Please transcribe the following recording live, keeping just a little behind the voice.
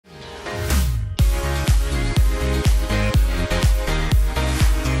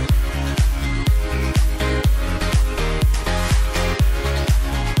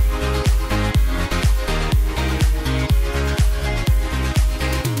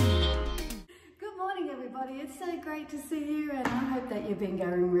It's so great to see you, and I hope that you've been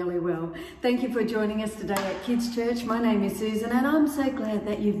going really well. Thank you for joining us today at Kids Church. My name is Susan, and I'm so glad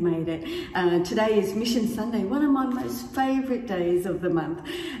that you've made it. Today is Mission Sunday, one of my most favourite days of the month,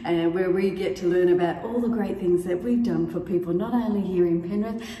 where we get to learn about all the great things that we've done for people, not only here in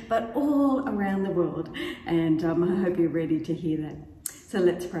Penrith, but all around the world. And I hope you're ready to hear that. So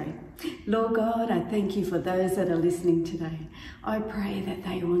let's pray. Lord God, I thank you for those that are listening today. I pray that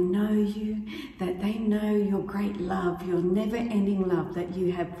they will know you, that they know your great love, your never-ending love that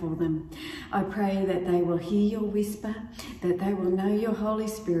you have for them. I pray that they will hear your whisper, that they will know your Holy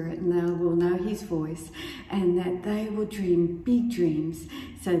Spirit, and they will know his voice, and that they will dream big dreams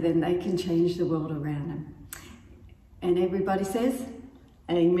so then they can change the world around them. And everybody says,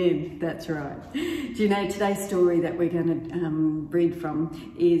 amen. That's right. Do you know today's story that we're going to read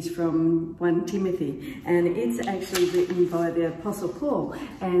from is from 1 Timothy, and it's actually written by the Apostle Paul.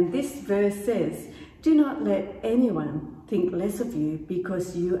 And this verse says, "Do not let anyone think less of you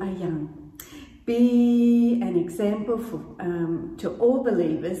because you are young. Be an example to all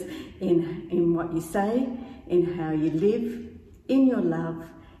believers in what you say, in how you live, in your love,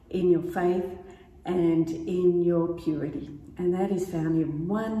 in your faith, and in your purity." And that is found in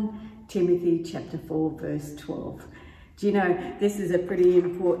 1 Timothy chapter 4, verse 12. Do you know, this is a pretty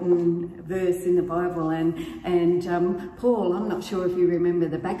important verse in the Bible, and Paul, I'm not sure if you remember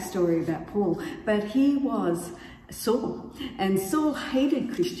the backstory about Paul, but he was Saul, and Saul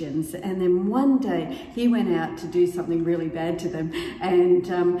hated Christians, and then one day he went out to do something really bad to them, and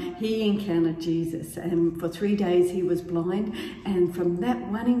he encountered Jesus, and for 3 days he was blind, and from that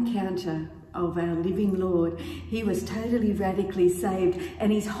one encounter of our living Lord, he was totally radically saved,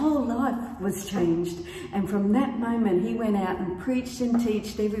 and his whole life was changed. And from that moment he went out and preached and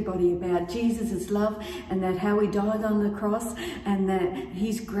taught everybody about Jesus' love, and that how he died on the cross, and that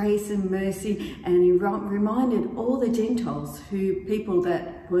his grace and mercy, and he reminded all the Gentiles, people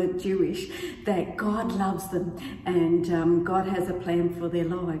that were Jewish, that God loves them, and God has a plan for their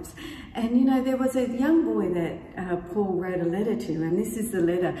lives. And you know, there was a young boy that Paul wrote a letter to, and this is the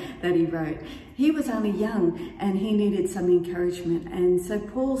letter that he wrote. He was only young and he needed some encouragement, and so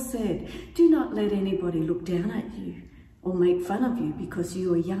Paul said, "Do not let anybody look down at you or make fun of you because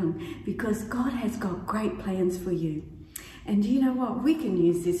you are young, because God has got great plans for you." And you know what? We can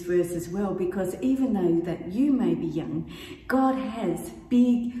use this verse as well, because even though that you may be young, God has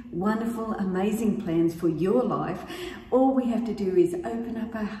big, wonderful, amazing plans for your life. All we have to do is open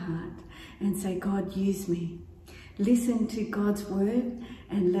up our heart and say, "God, use me." Listen to God's word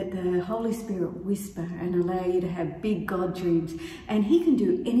and let the Holy Spirit whisper and allow you to have big God dreams. And he can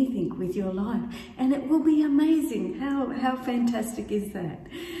do anything with your life, and it will be amazing. How fantastic is that?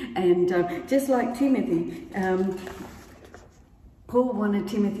 And just like Timothy, Paul wanted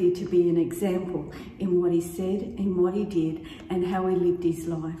Timothy to be an example in what he said, in what he did, and how he lived his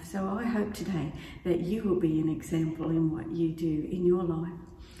life. So I hope today that you will be an example in what you do in your life.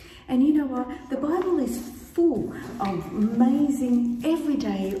 And you know what? The Bible is full of amazing,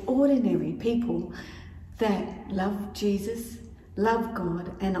 everyday, ordinary people that loved Jesus, loved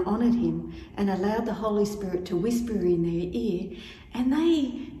God, and honoured him, and allowed the Holy Spirit to whisper in their ear, and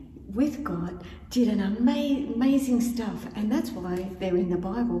they, with God, did an amazing stuff, and that's why they're in the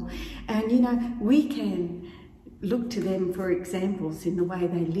Bible. And you know, we can look to them for examples in the way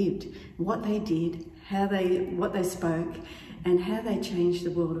they lived, what they did, what they spoke, and how they changed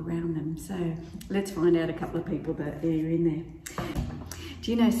the world around them. So let's find out a couple of people that are in there.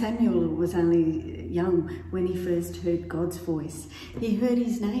 Do you know Samuel was only young when he first heard God's voice? He heard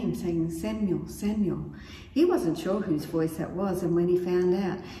his name saying, "Samuel, Samuel." He wasn't sure whose voice that was, and when he found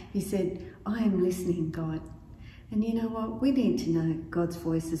out, he said, "I am listening, God." And you know what? We need to know God's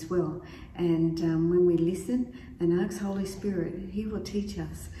voice as well. And when we listen and ask Holy Spirit, he will teach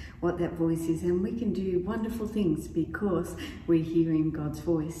us what that voice is, and we can do wonderful things because we're hearing God's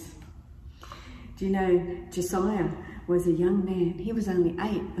voice. Do you know Josiah was a young man? He was only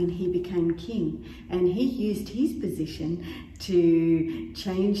 8 when he became king, and he used his position to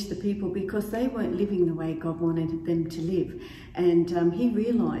change the people because they weren't living the way God wanted them to live. And he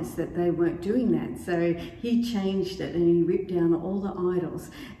realised that they weren't doing that, so he changed it, and he ripped down all the idols,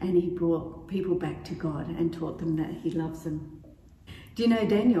 and he brought people back to God and taught them that he loves them. Do you know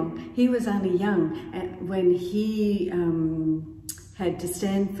Daniel? He was only young when he had to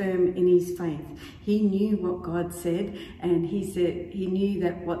stand firm in his faith. He knew what God said, and he knew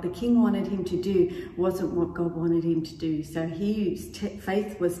that what the king wanted him to do wasn't what God wanted him to do. So his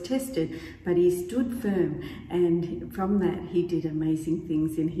faith was tested, but he stood firm, and from that he did amazing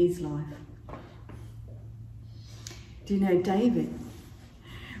things in his life. Do you know David?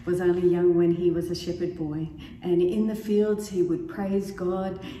 was only young when he was a shepherd boy, and in the fields he would praise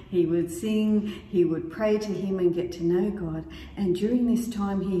God, he would sing, he would pray to him and get to know God. And during this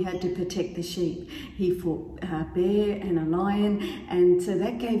time he had to protect the sheep. He fought a bear and a lion, and so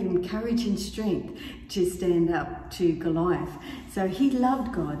that gave him courage and strength to stand up to Goliath. So he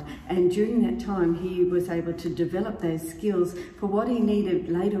loved God, and during that time he was able to develop those skills for what he needed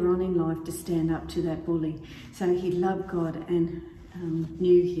later on in life to stand up to that bully. So he loved God and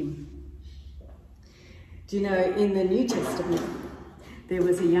knew him. Do you know, in the New Testament, there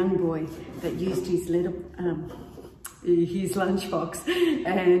was a young boy that used his lunchbox,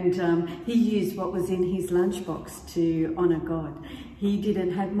 and he used what was in his lunchbox to honour God. He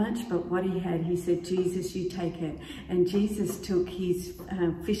didn't have much, but what he had, he said, "Jesus, you take it." And Jesus took his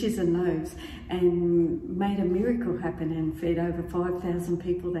fishes and loaves and made a miracle happen and fed over 5,000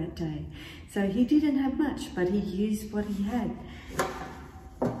 people that day. So he didn't have much, but he used what he had.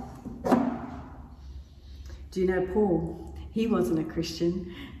 Do you know Paul? He wasn't a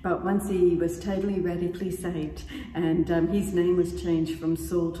Christian, but once he was totally radically saved, and his name was changed from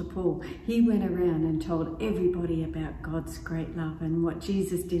Saul to Paul. He went around and told everybody about God's great love and what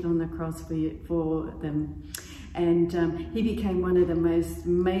Jesus did on the cross for them. And he became one of the most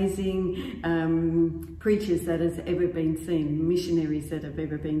amazing preachers that has ever been seen, missionaries that have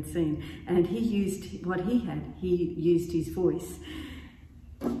ever been seen. And he used what he had. He used his voice.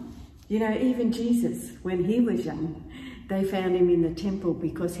 You know, even Jesus, when he was young, they found him in the temple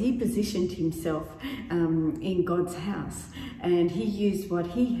because he positioned himself in God's house, and he used what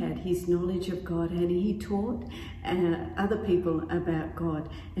he had, his knowledge of God, and he taught other people about God.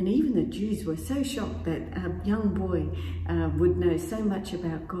 And even the Jews were so shocked that a young boy would know so much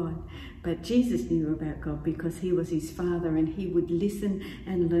about God. But Jesus knew about God because he was his father, and he would listen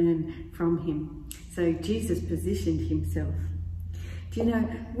and learn from him. So Jesus positioned himself. Do you know,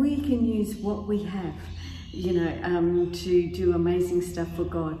 we can use what we have, you know, to do amazing stuff for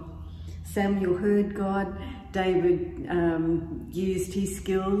God. Samuel heard God, David used his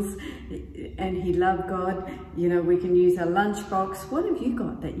skills, and he loved God. You know, we can use our lunchbox. What have you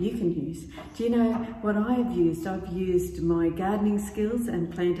got that you can use? Do you know what I've used? I've used my gardening skills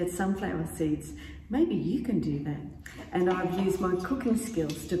and planted sunflower seeds. Maybe you can do that. And I've used my cooking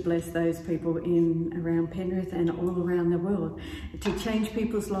skills to bless those people around Penrith and all around the world, to change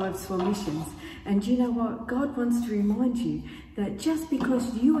people's lives for missions. And you know what? God wants to remind you that just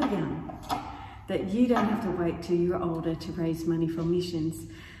because you are young, that you don't have to wait till you're older to raise money for missions.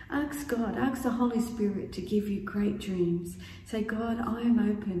 Ask God, ask the Holy Spirit to give you great dreams. Say, "God, I am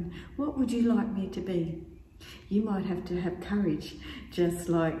open. What would you like me to be?" You might have to have courage, just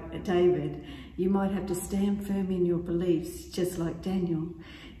like David. You might have to stand firm in your beliefs, just like Daniel.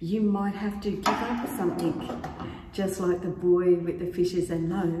 You might have to give up something, just like the boy with the fishes and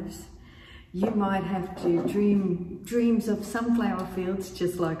loaves. You might have to dream dreams of sunflower fields,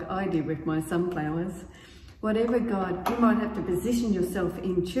 just like I did with my sunflowers. Whatever God, you might have to position yourself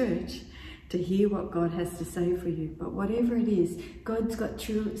in church to hear what God has to say for you. But whatever it is, God's got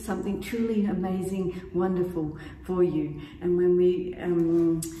something truly amazing, wonderful for you. And when we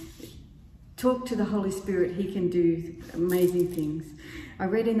talk to the Holy Spirit, he can do amazing things. I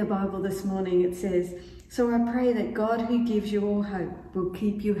read in the Bible this morning, it says, "So I pray that God, who gives you all hope, will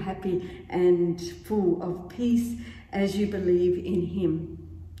keep you happy and full of peace as you believe in him.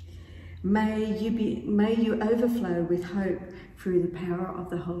 May you overflow with hope through the power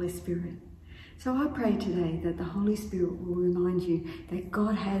of the Holy Spirit." So I pray today that the Holy Spirit will remind you that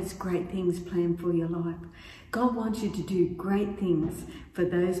God has great things planned for your life. God wants you to do great things for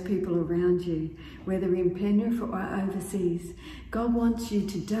those people around you, whether in Penrith or overseas. God wants you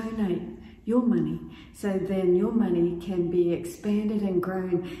to donate your money, so then your money can be expanded and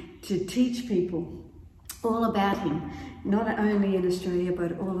grown to teach people all about him, not only in Australia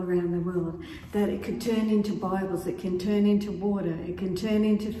but all around the world, that it could turn into Bibles, it can turn into water, it can turn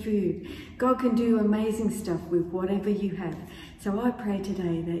into food. God can do amazing stuff with whatever you have. So I pray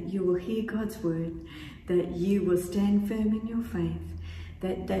today that you will hear God's word, that you will stand firm in your faith,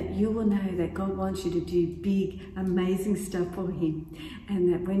 that you will know that God wants you to do big, amazing stuff for him,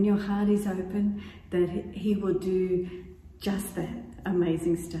 and that when your heart is open, that he will do just that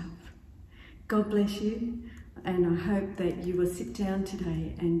amazing stuff. God bless you, and I hope that you will sit down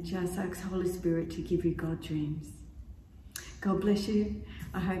today and just ask Holy Spirit to give you God's dreams. God bless you.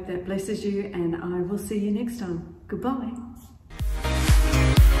 I hope that blesses you, and I will see you next time. Goodbye.